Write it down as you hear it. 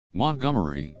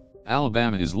Montgomery,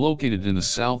 Alabama is located in the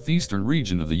southeastern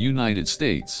region of the United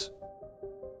States.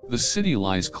 The city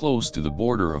lies close to the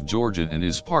border of Georgia and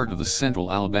is part of the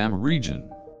Central Alabama region.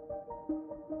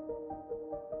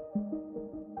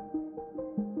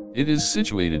 It is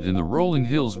situated in the Rolling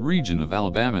Hills region of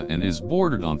Alabama and is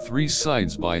bordered on three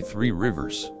sides by three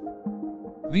rivers.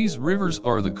 These rivers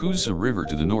are the Coosa River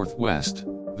to the northwest,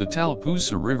 the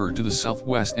Tallapoosa River to the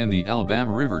southwest, and the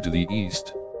Alabama River to the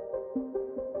east.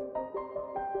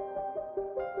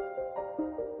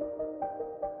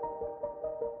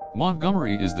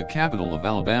 Montgomery is the capital of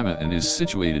Alabama and is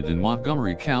situated in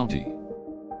Montgomery County.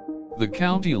 The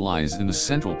county lies in the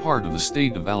central part of the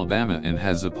state of Alabama and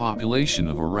has a population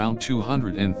of around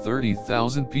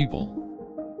 230,000 people.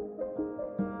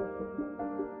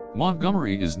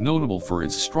 Montgomery is notable for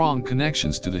its strong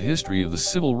connections to the history of the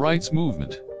civil rights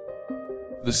movement.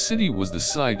 The city was the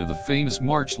site of the famous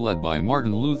march led by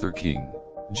Martin Luther King,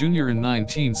 Jr. in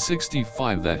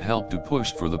 1965 that helped to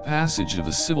push for the passage of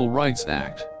the Civil Rights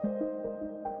Act.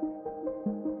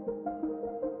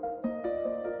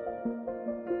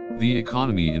 The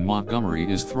economy in Montgomery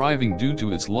is thriving due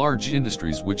to its large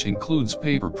industries, which includes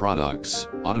paper products,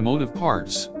 automotive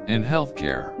parts, and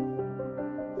healthcare.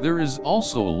 There is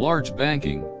also a large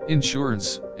banking,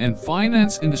 insurance, and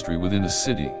finance industry within the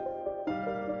city.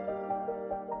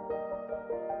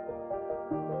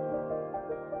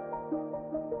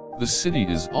 The city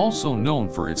is also known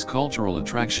for its cultural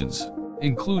attractions,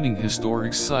 including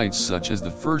historic sites such as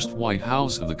the first White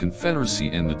House of the Confederacy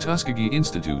and the Tuskegee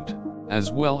Institute, as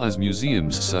well as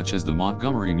museums such as the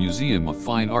Montgomery Museum of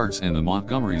Fine Arts and the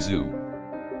Montgomery Zoo.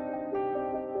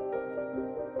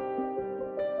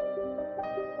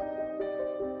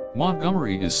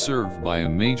 Montgomery is served by a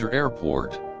major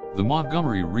airport, the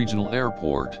Montgomery Regional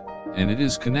Airport, and it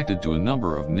is connected to a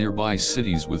number of nearby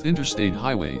cities with interstate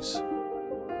highways.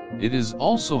 It is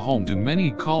also home to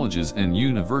many colleges and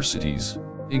universities,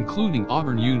 including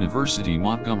Auburn University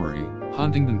Montgomery,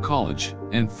 Huntington College,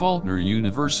 and Faulkner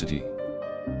University.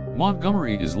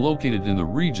 Montgomery is located in the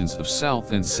regions of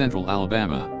South and Central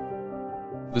Alabama.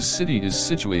 The city is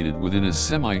situated within a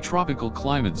semi-tropical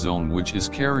climate zone which is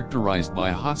characterized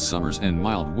by hot summers and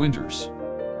mild winters.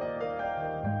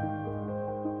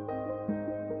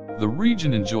 The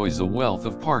region enjoys a wealth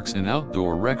of parks and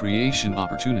outdoor recreation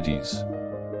opportunities.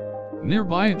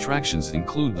 Nearby attractions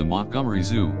include the Montgomery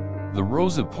Zoo, the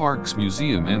Rosa Parks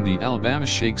Museum, and the Alabama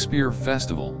Shakespeare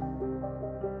Festival.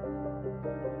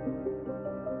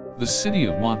 The city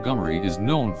of Montgomery is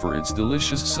known for its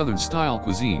delicious Southern-style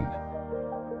cuisine.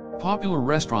 Popular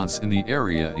restaurants in the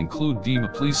area include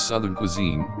Demaple's Southern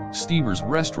Cuisine, Steamer's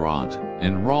Restaurant,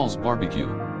 and Rawls Barbecue.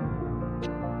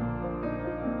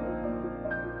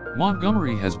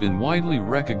 Montgomery has been widely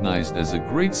recognized as a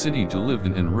great city to live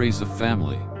in and raise a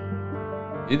family.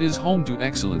 It is home to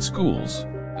excellent schools,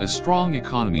 a strong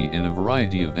economy, and a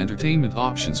variety of entertainment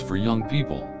options for young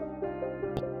people.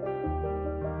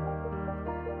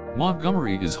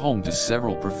 Montgomery is home to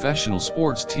several professional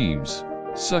sports teams,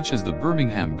 such as the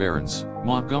Birmingham Barons,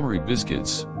 Montgomery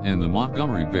Biscuits, and the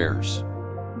Montgomery Bears.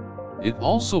 It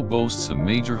also boasts a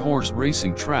major horse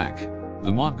racing track,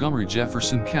 the Montgomery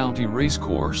Jefferson County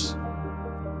Racecourse.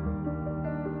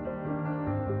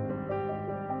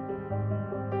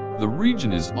 The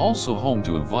region is also home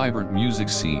to a vibrant music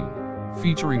scene,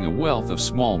 featuring a wealth of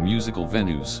small musical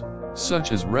venues,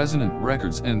 such as Resonant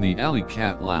Records and the Alley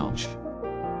Cat Lounge.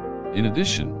 In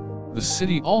addition, the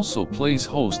city also plays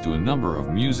host to a number of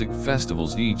music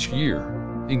festivals each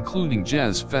year, including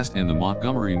Jazz Fest and the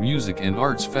Montgomery Music and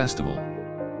Arts Festival.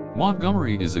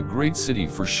 Montgomery is a great city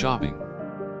for shopping.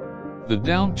 The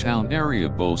downtown area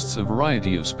boasts a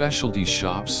variety of specialty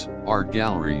shops, art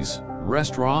galleries,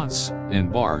 restaurants, and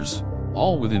bars,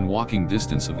 all within walking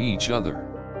distance of each other.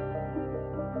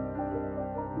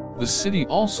 The city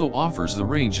also offers a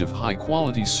range of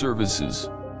high-quality services,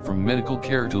 from medical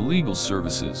care to legal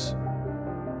services.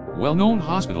 Well-known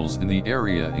hospitals in the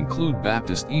area include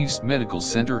Baptist East Medical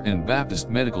Center and Baptist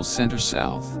Medical Center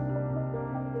South.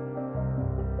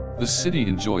 The city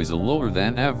enjoys a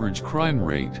lower-than-average crime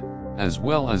rate, as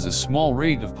well as a small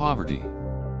rate of poverty.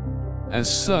 As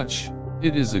such,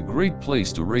 it is a great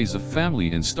place to raise a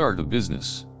family and start a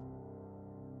business.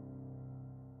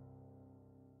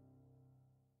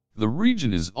 The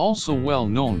region is also well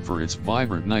known for its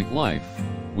vibrant nightlife,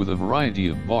 with a variety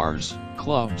of bars,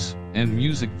 clubs, and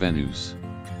music venues.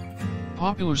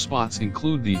 Popular spots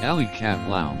include the Alley Cat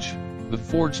Lounge, the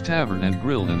Forge Tavern and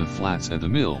Grill, and the Flats at the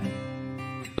Mill.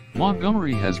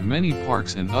 Montgomery has many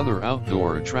parks and other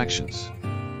outdoor attractions.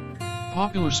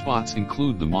 Popular spots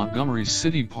include the Montgomery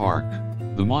City Park,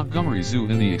 the Montgomery Zoo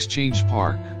and the Exchange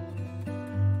Park,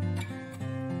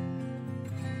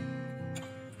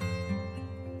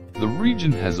 The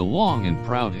region has a long and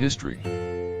proud history.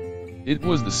 It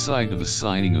was the site of the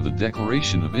signing of the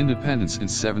Declaration of Independence in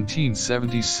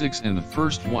 1776 and the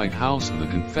first White House of the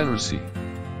Confederacy.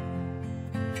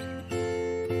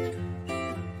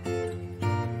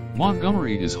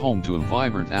 Montgomery is home to a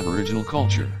vibrant Aboriginal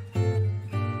culture.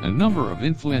 A number of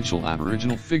influential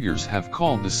Aboriginal figures have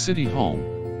called the city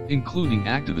home, including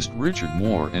activist Richard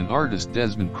Moore and artist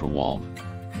Desmond Crewald.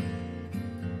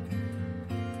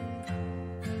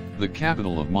 The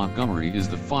capital of Montgomery is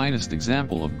the finest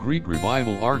example of Greek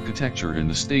Revival architecture in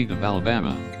the state of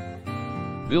Alabama.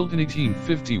 Built in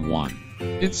 1851,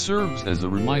 it serves as a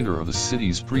reminder of the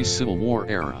city's pre-Civil War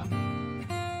era.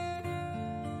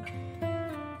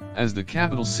 As the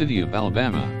capital city of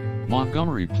Alabama,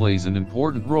 Montgomery plays an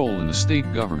important role in the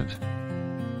state government.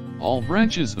 All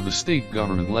branches of the state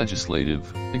government,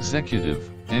 legislative, executive,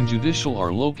 and judicial,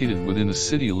 are located within the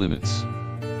city limits.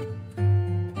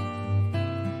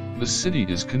 The city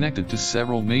is connected to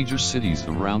several major cities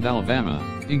around Alabama,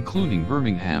 including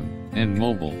Birmingham and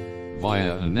Mobile,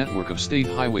 via a network of state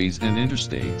highways and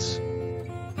interstates.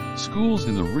 Schools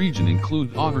in the region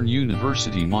include Auburn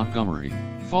University Montgomery,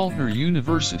 Faulkner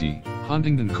University,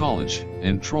 Huntington College,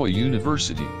 and Troy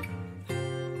University.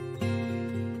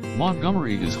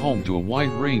 Montgomery is home to a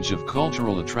wide range of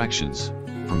cultural attractions,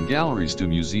 from galleries to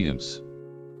museums.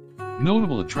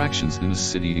 Notable attractions in the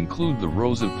city include the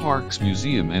Rosa Parks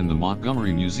Museum and the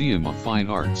Montgomery Museum of Fine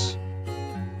Arts.